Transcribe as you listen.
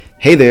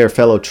Hey there,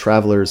 fellow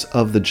travelers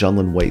of the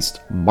Junland Waste.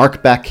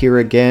 Mark back here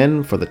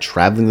again for the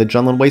Traveling the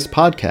Junland Waste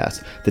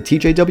podcast, the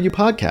TJW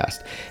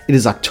Podcast. It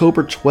is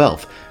October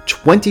 12th,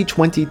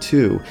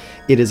 2022.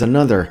 It is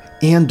another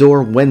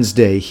Andor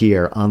Wednesday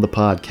here on the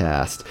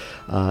podcast.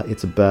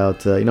 It's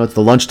about, it's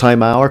the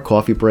lunchtime hour,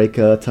 coffee break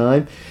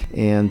time,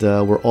 and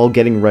we're all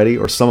getting ready,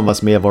 or some of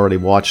us may have already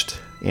watched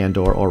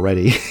Andor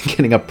already,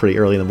 getting up pretty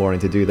early in the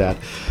morning to do that.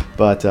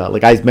 But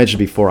like I mentioned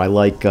before, I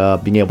like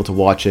being able to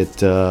watch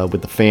it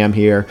with the fam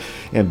here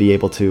and be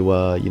able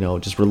to,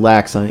 just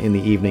relax in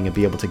the evening and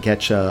be able to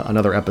catch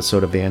another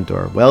episode of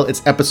Andor. Well,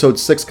 it's episode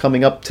 6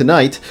 coming up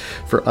tonight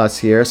for us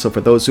here. So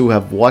for those who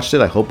have watched it,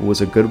 I hope it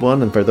was a good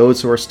one. And for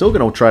those who are still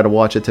going to try to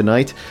watch it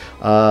tonight,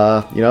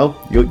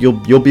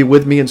 you'll be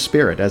with me in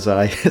spirit as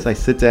I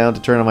sit down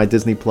to turn on my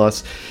Disney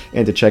Plus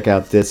and to check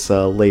out this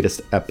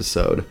latest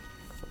episode.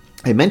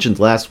 I mentioned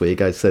last week,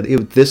 I said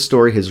this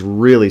story has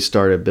really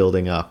started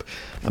building up.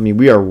 I mean,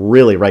 we are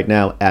really right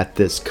now at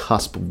this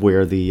cusp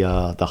where the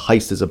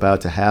heist is about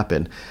to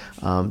happen.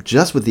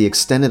 Just with the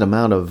extended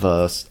amount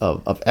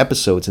of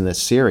episodes in this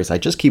series, I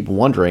just keep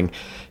wondering,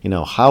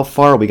 how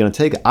far are we going to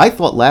take it? I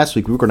thought last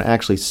week we were going to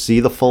actually see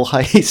the full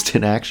heist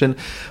in action,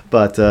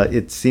 but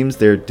it seems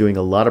they're doing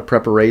a lot of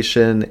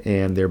preparation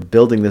and they're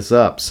building this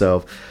up.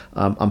 So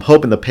I'm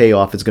hoping the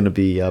payoff is going to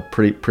be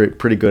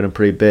pretty good and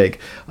pretty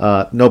big.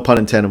 No pun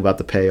intended about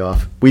the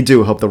payoff. We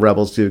do hope the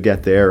rebels do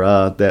get there,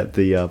 that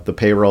the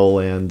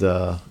payroll and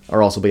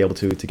are also be able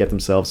to get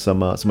themselves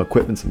some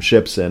equipment, some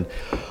ships, and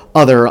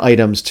other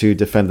items to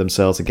defend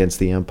themselves against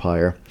the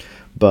Empire.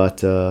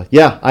 But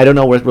I don't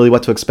know really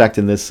what to expect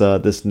in this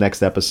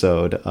next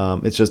episode.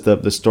 It's just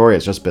the story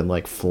has just been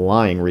like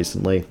flying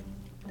recently.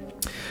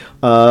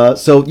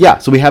 So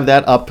we have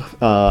that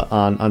up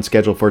on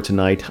schedule for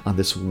tonight on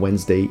this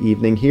Wednesday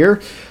evening here.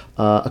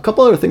 A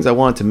couple other things I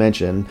wanted to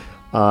mention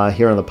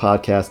here on the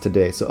podcast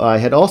today. So I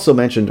had also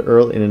mentioned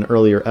in an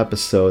earlier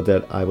episode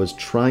that I was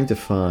trying to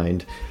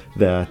find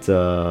that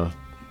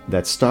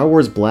Star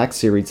Wars Black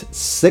Series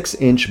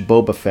 6-inch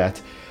Boba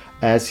Fett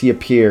as he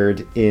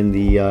appeared in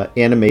the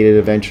animated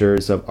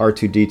adventures of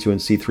R2-D2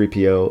 and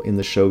C-3PO in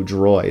the show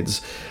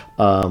Droids.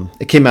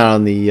 It came out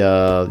in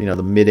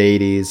the mid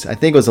 80s. I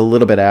think it was a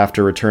little bit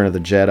after Return of the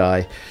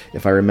Jedi,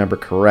 if I remember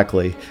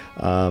correctly.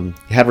 You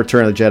had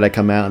Return of the Jedi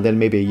come out, and then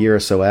maybe a year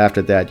or so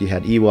after that, you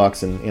had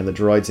Ewoks and the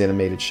Droids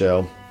animated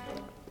show.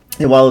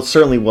 And while it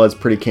certainly was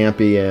pretty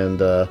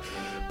campy,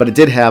 but it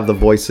did have the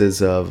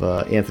voices of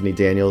Anthony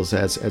Daniels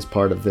as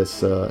part of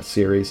this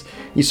series.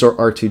 You saw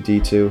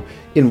R2-D2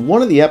 in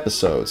one of the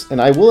episodes, and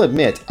I will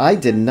admit, I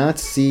did not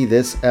see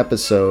this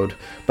episode,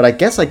 but I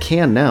guess I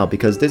can now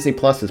because Disney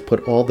Plus has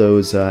put all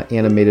those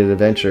animated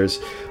adventures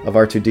of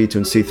R2-D2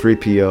 and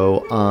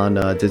C-3PO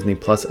on Disney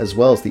Plus, as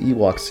well as the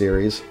Ewok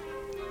series.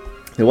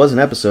 There was an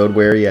episode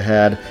where you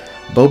had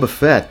Boba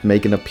Fett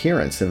make an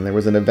appearance, and there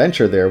was an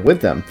adventure there with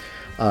them.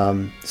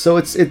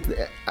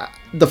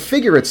 The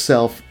figure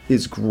itself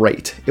is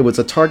great. It was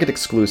a Target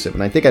exclusive,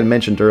 and I think I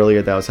mentioned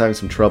earlier that I was having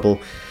some trouble,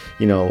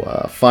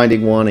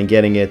 finding one and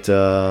getting it,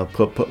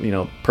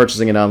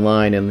 purchasing it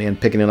online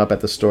and picking it up at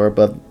the store.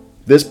 But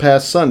this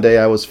past Sunday,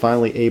 I was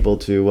finally able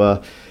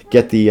to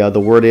get the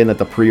word in that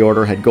the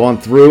pre-order had gone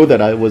through, that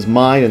it was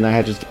mine, and I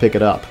had just to pick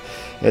it up.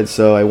 And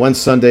so I went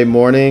Sunday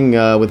morning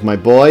with my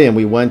boy, and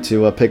we went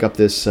to pick up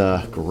this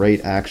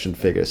great action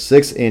figure,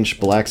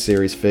 6-inch Black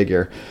Series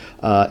figure.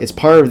 It's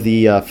part of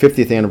the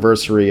 50th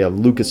anniversary of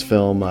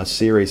Lucasfilm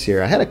series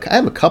here. I have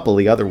a couple of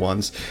the other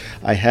ones.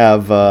 I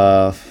have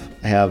the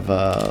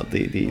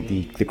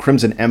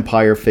Crimson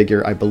Empire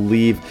figure. I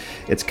believe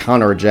it's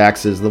Connor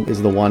Jax is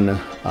the one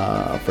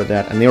for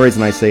that. And the only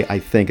reason I say I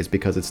think is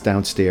because it's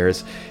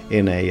downstairs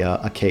in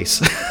a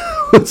case.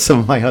 With some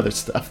of my other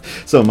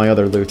stuff, some of my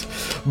other loot.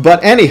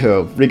 But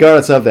anywho,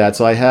 regardless of that,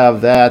 so I have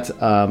that.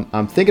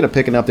 I'm thinking of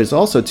picking up. There's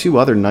also 2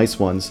 other nice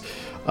ones.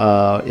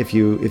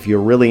 If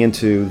you're really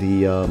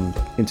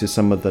into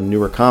some of the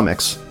newer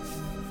comics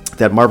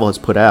that Marvel has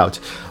put out,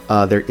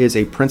 there is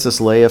a Princess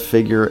Leia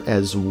figure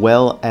as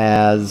well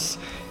as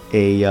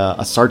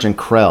a Sergeant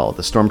Krell,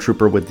 the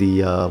stormtrooper with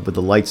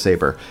the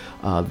lightsaber.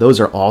 Those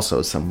are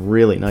also some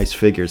really nice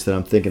figures that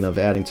I'm thinking of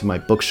adding to my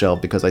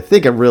bookshelf because I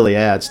think it really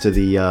adds to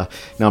the.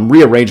 Now I'm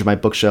rearranging my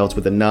bookshelves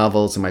with the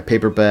novels and my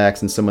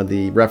paperbacks and some of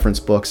the reference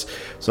books.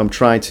 So I'm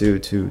trying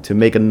to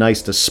make a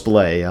nice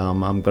display.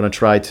 I'm going to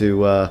try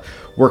to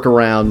work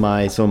around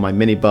some of my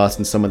mini busts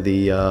and some of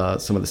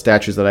the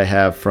statues that I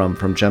have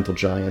from Gentle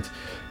Giant.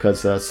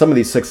 Because some of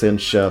these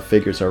 6-inch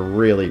figures are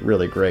really,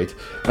 really great.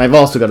 And I've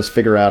also got to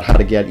figure out how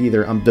to get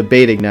either. I'm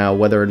debating now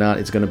whether or not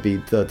it's going to be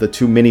the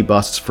 2 mini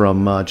busts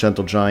from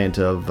Gentle Giant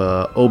of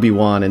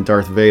Obi-Wan and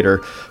Darth Vader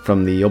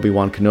from the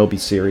Obi-Wan Kenobi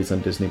series on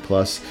Disney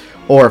Plus,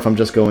 or if I'm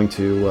just going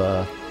to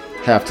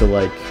have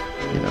to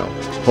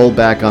hold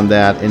back on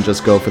that and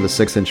just go for the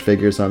 6-inch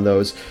figures on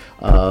those.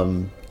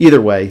 Either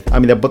way, I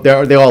mean,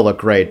 they all look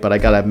great, but I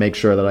gotta make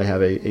sure that I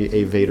have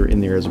a Vader in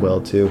there as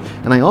well too.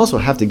 And I also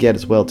have to get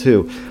as well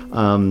too.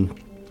 I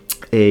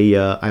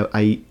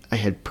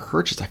had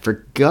purchased. I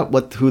forgot forgot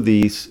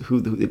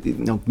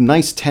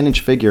nice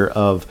 10-inch figure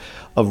of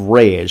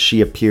Rey as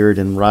she appeared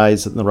in the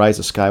Rise of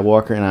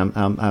Skywalker,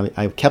 and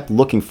I kept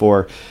looking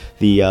for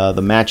the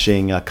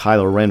matching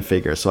Kylo Ren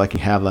figure so I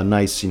can have a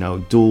nice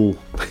duel,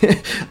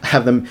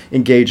 have them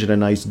engage in a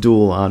nice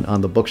duel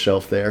on the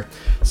bookshelf there.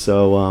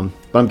 So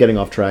but I'm getting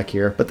off track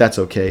here, but that's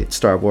okay. It's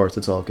Star Wars,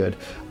 it's all good.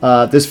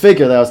 This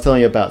figure that I was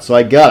telling you about, so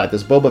I got it,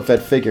 this Boba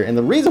Fett figure, and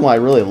the reason why I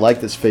really like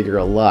this figure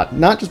a lot,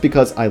 not just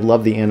because I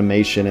love the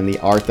animation and the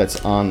art that's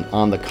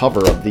on the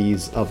cover of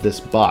this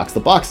box. The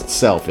box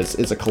itself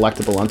is a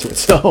collectible unto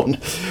its own,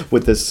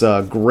 with this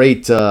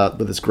great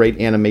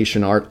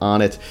animation art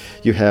on it.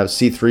 You have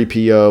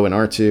C-3PO and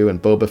R2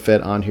 and Boba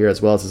Fett on here,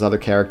 as well as this other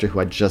character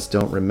who I just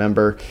don't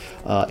remember.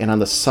 And on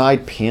the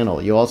side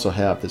panel, you also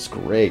have this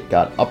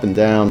got up and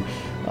down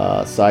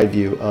side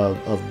view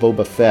of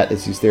Boba Fett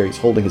as he's there. He's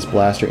holding his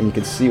blaster, and you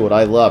can see what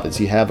I love is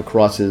you have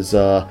across his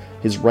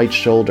right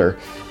shoulder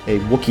a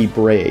Wookiee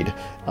braid,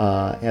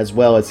 as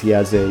well as he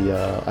has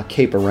a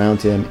cape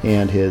around him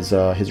and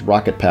his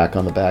rocket pack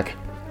on the back.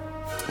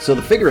 So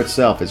the figure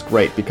itself is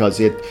great because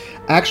it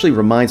actually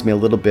reminds me a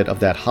little bit of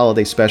that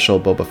holiday special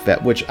Boba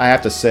Fett, which I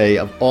have to say,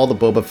 of all the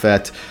Boba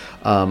Fett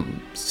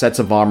sets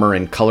of armor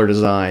and color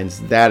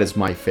designs, that is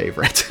my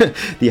favorite.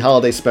 The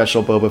holiday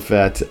special Boba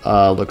Fett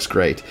looks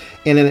great,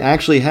 and it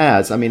actually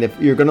has, if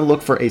you're going to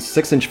look for a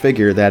 6-inch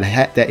figure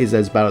that is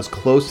about as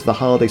close to the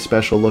holiday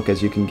special look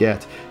as you can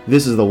get,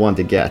 this is the one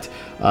to get.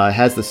 It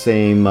has the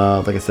same,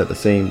 like I said, the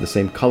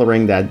same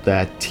coloring,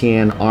 that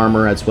tan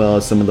armor, as well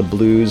as some of the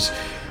blues.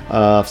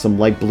 Some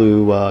light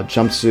blue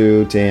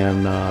jumpsuit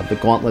and the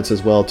gauntlets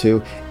as well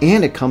too,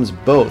 and it comes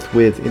both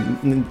with.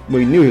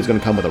 We knew he was going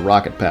to come with a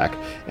rocket pack,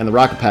 and the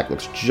rocket pack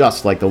looks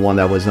just like the one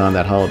that was on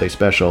that holiday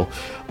special,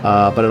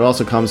 but it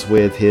also comes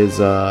with his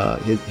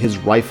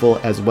rifle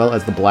as well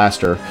as the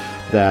blaster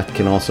that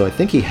can also. I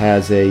think he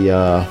has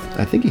a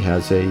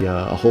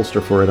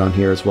holster for it on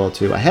here as well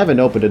too. I haven't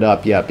opened it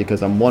up yet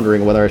because I'm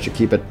wondering whether I should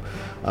keep it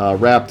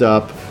wrapped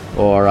up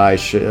or I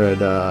should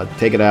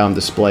take it out and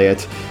display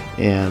it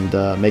and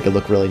make it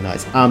look really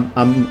nice.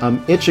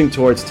 I'm itching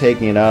towards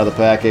taking it out of the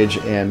package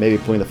and maybe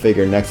putting the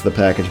figure next to the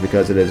package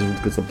because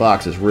the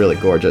box is really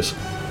gorgeous,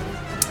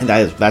 and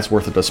that's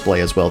worth a display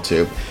as well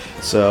too.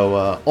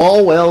 So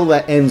all well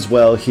that ends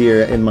well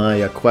here in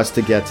my quest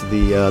to get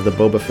the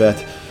Boba Fett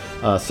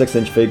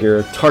 6-inch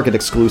figure, Target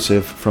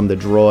exclusive from the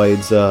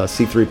Droids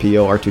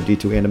C-3PO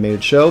R2-D2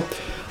 animated show.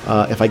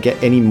 If I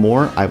get any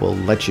more, I will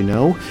let you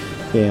know.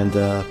 And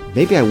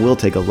maybe I will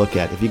take a look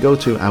at. If you go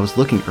to, I was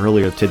looking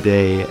earlier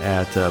today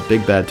at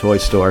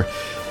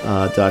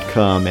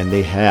BigBadToyStore.com, and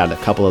they had a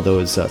couple of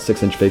those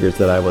 6-inch figures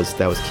that I was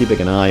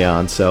keeping an eye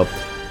on. So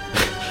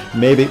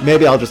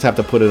maybe I'll just have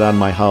to put it on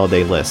my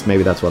holiday list.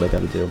 Maybe that's what I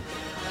got to do.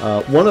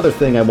 One other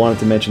thing I wanted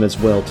to mention as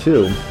well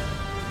too.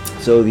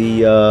 So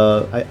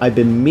I've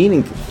been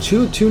meaning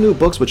two new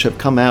books which have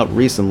come out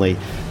recently: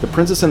 The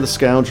Princess and the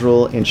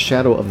Scoundrel and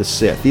Shadow of the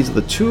Sith. These are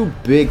the two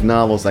big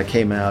novels that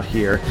came out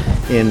here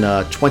in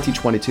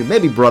 2022.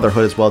 Maybe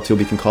Brotherhood as well too.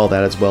 We can call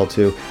that as well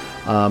too.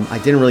 I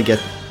didn't really get.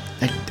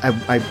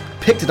 I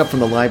picked it up from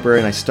the library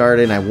and I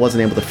started and I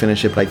wasn't able to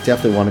finish it, but I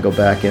definitely want to go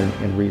back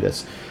and read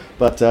this.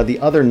 But the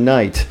other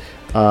night,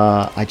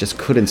 I just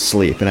couldn't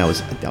sleep, and I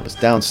was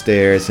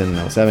downstairs and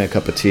I was having a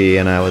cup of tea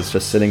and I was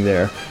just sitting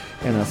there.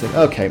 And I was like,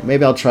 okay,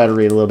 maybe I'll try to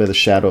read a little bit of The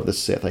Shadow of the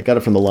Sith. I got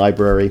it from the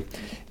library,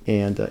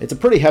 and it's a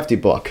pretty hefty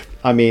book.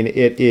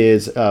 It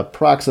is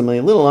approximately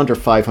a little under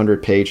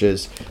 500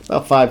 pages,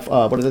 about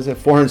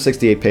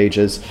 468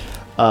 pages,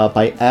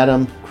 by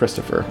Adam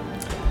Christopher.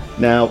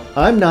 Now,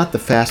 I'm not the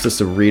fastest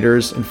of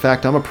readers. In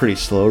fact, I'm a pretty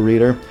slow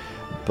reader,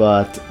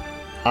 but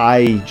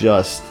I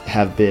just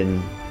have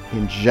been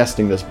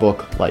ingesting this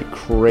book like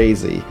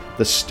crazy.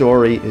 The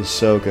story is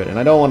so good, and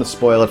I don't want to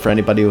spoil it for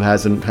anybody who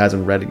hasn't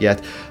read it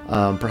yet.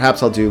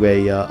 Perhaps I'll do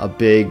a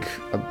big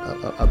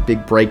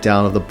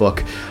breakdown of the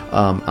book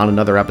on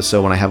another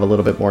episode when I have a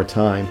little bit more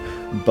time.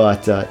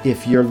 But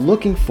if you're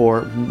looking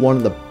for one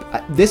of the,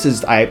 this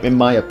is, in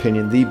my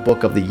opinion, the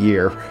book of the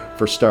year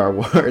for Star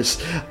Wars.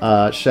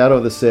 Shadow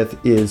of the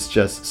Sith is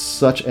just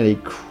such an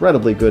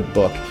incredibly good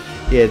book.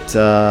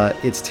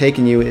 It's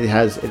taken you. It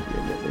has.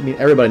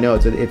 Everybody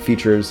knows it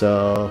features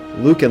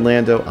Luke and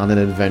Lando on an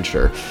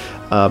adventure,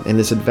 and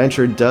this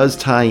adventure does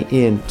tie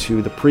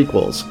into the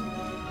prequels.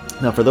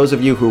 Now, for those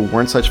of you who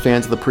weren't such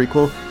fans of the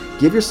prequel,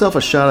 give yourself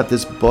a shot at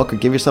this book, or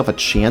give yourself a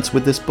chance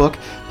with this book,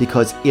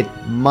 because it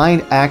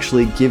might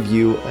actually give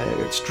you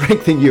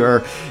strengthen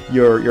your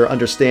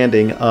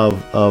understanding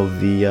of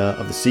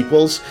the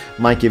sequels.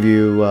 Might give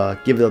a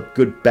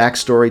good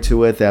backstory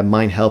to it that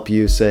might help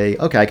you say,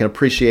 okay, I can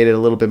appreciate it a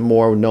little bit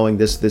more knowing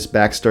this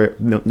backstory,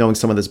 knowing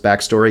some of this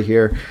backstory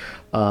here.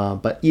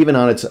 But even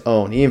on its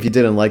own, even if you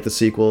didn't like the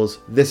sequels,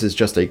 this is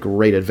just a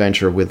great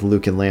adventure with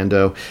Luke and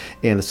Lando,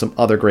 and some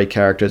other great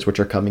characters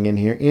which are coming in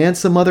here, and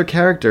some other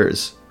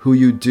characters who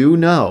you do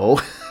know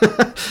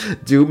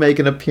do make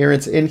an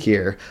appearance in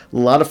here. A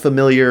lot of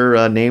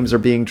familiar names are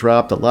being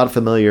dropped. A lot of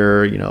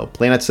familiar,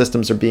 planet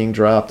systems are being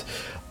dropped.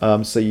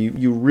 So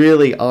you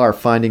really are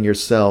finding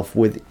yourself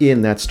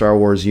within that Star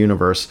Wars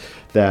universe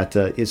that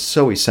is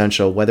so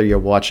essential, whether you're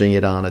watching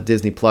it on a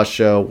Disney Plus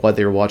show,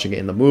 whether you're watching it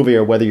in the movie,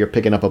 or whether you're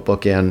picking up a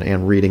book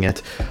and reading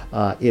it.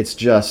 It's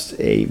just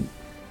a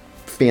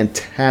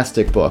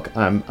fantastic book.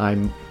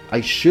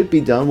 I should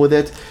be done with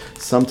it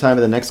sometime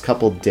in the next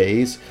couple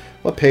days.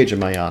 What page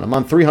am I on? I'm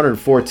on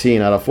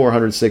 314 out of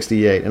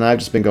 468, and I've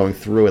just been going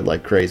through it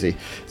like crazy.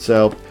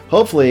 So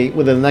hopefully,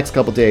 within the next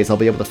couple days, I'll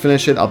be able to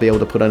finish it. I'll be able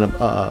to put on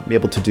be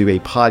able to do a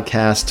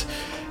podcast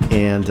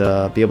and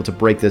be able to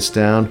break this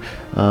down.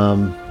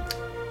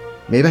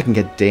 Maybe I can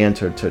get Dan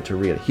to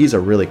read it. He's a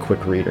really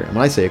quick reader. And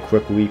when I say a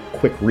quick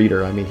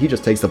reader, I mean he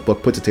just takes the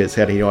book, puts it to his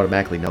head, and he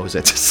automatically knows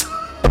it.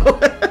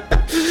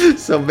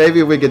 So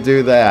maybe we could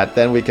do that.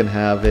 Then we can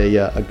have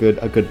a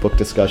good book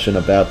discussion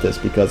about this,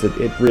 because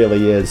it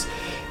really is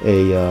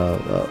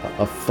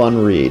a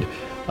fun read.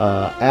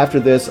 After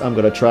this, I'm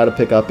going to try to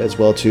pick up as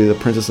well to The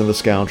Princess and the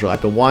Scoundrel.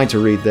 I've been wanting to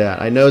read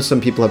that. I know some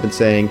people have been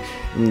saying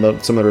in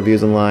some of the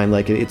reviews online,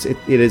 like it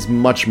is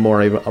much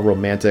more a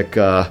romantic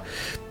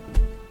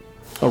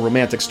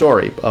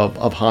story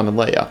of Han and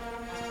Leia.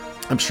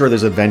 I'm sure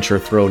there's adventure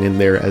thrown in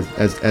there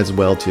as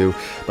well too.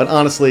 But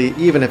honestly,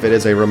 even if it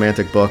is a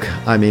romantic book,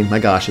 I mean, my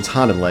gosh, it's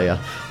Han and Leia.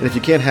 And if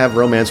you can't have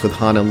romance with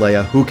Han and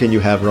Leia, who can you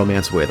have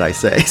romance with, I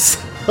say. So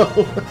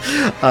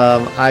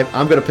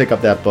I'm going to pick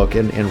up that book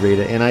and read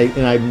it. And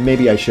I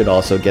maybe I should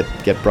also get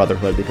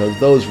Brotherhood, because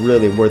those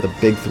really were the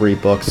big three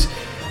books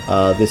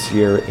this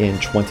year in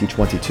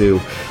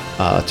 2022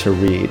 to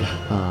read.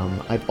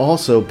 I've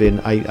also been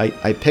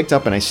I picked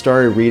up and I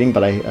started reading,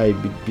 but I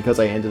because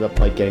I ended up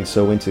like getting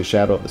so into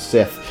Shadow of the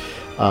Sith,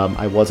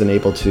 I wasn't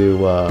able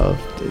to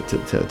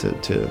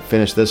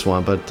finish this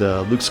one. But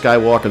Luke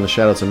Skywalker and the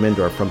Shadows of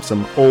Mindor, from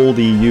some old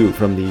EU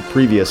from the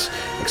previous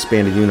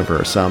expanded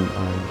universe. I'm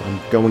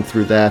going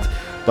through that,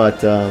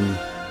 but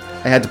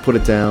I had to put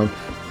it down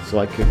so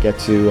I could get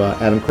to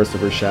Adam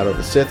Christopher's Shadow of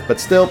the Sith. But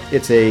still,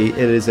 it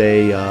is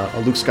a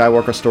Luke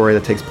Skywalker story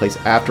that takes place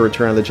after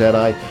Return of the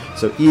Jedi.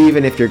 So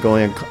even if you're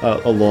going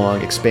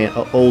along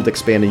old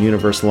expanded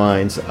universe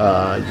lines,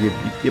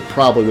 you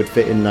probably would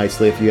fit in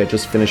nicely. If you had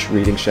just finished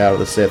reading Shadow of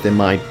the Sith, it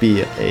might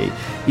be a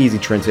easy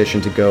transition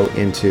to go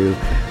into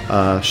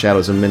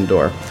Shadows of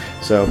Mindor.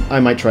 So I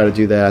might try to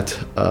do that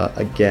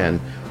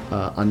again.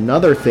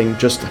 Another thing,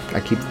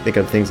 I keep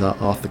thinking of things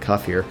off the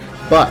cuff here,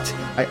 but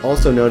I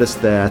also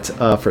noticed that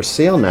for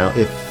sale now,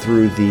 if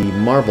through the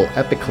Marvel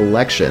Epic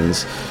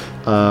Collections,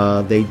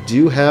 they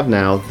do have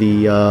now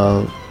the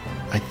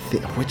I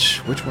think which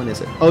one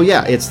is it? Oh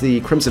yeah, it's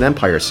the Crimson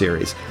Empire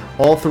series.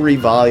 All 3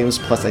 volumes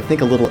plus I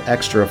think a little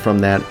extra from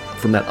that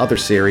other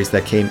series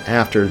that came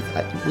after.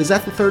 Was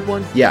that the 3rd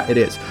one? Yeah, it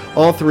is.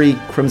 All 3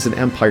 Crimson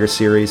Empire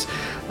series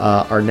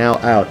are now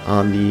out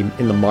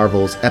in the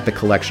Marvel's Epic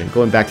Collection,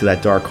 going back to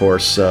that Dark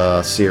Horse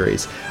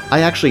series.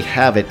 I actually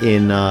have it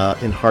in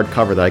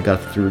hardcover that I got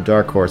through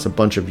Dark Horse a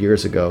bunch of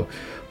years ago.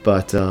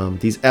 But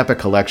these Epic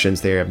Collections,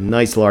 they have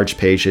nice large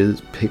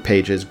pages,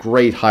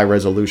 great high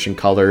resolution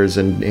colors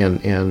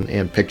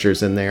and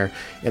pictures in there.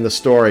 And the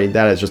story,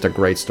 that is just a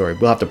great story.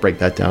 We'll have to break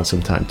that down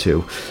sometime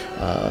too.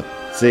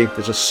 See,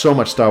 there's just so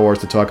much Star Wars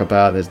to talk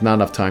about. There's not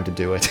enough time to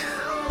do it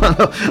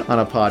on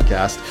a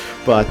podcast.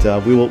 But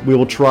we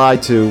will try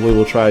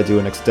to do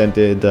an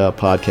extended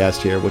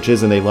podcast here, which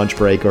isn't a lunch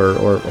break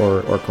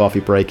or coffee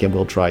break, and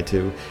we'll try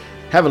to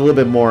have a little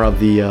bit more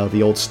of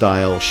the old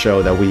style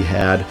show that we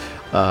had.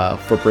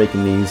 For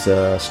breaking these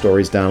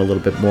stories down a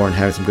little bit more and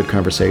having some good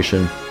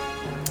conversation.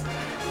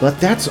 But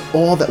that's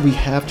all that we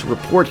have to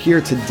report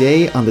here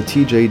today on the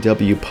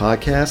TJW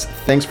Podcast.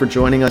 Thanks for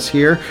joining us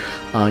here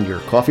on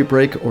your coffee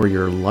break or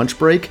your lunch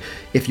break.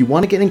 If you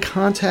want to get in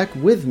contact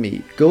with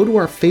me, go to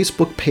our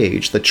Facebook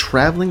page, the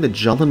Traveling the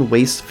Jundland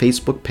Waste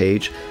Facebook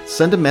page.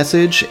 Send a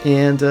message,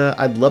 and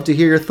I'd love to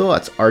hear your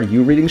thoughts. Are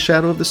you reading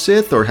Shadow of the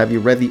Sith, or have you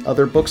read the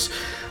other books?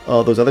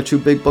 Those other 2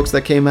 big books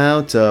that came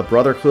out,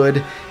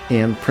 Brotherhood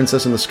and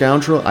Princess and the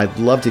Scoundrel. I'd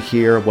love to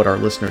hear what our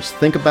listeners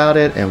think about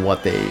it, and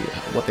what they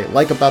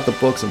like about the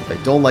books and what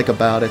they don't like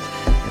about it.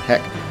 And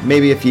heck,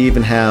 maybe if you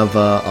even have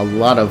a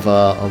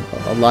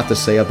lot to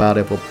say about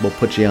it, we'll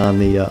put you on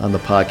the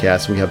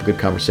podcast. We have a good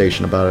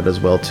conversation about it as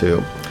well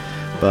too.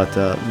 But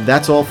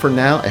that's all for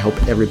now. I hope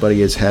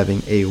everybody is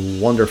having a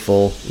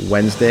wonderful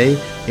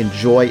Wednesday.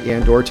 Enjoy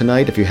Andor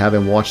tonight if you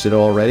haven't watched it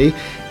already,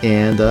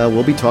 and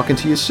we'll be talking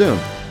to you soon.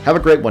 Have a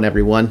great one,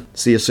 everyone.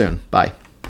 See you soon. Bye.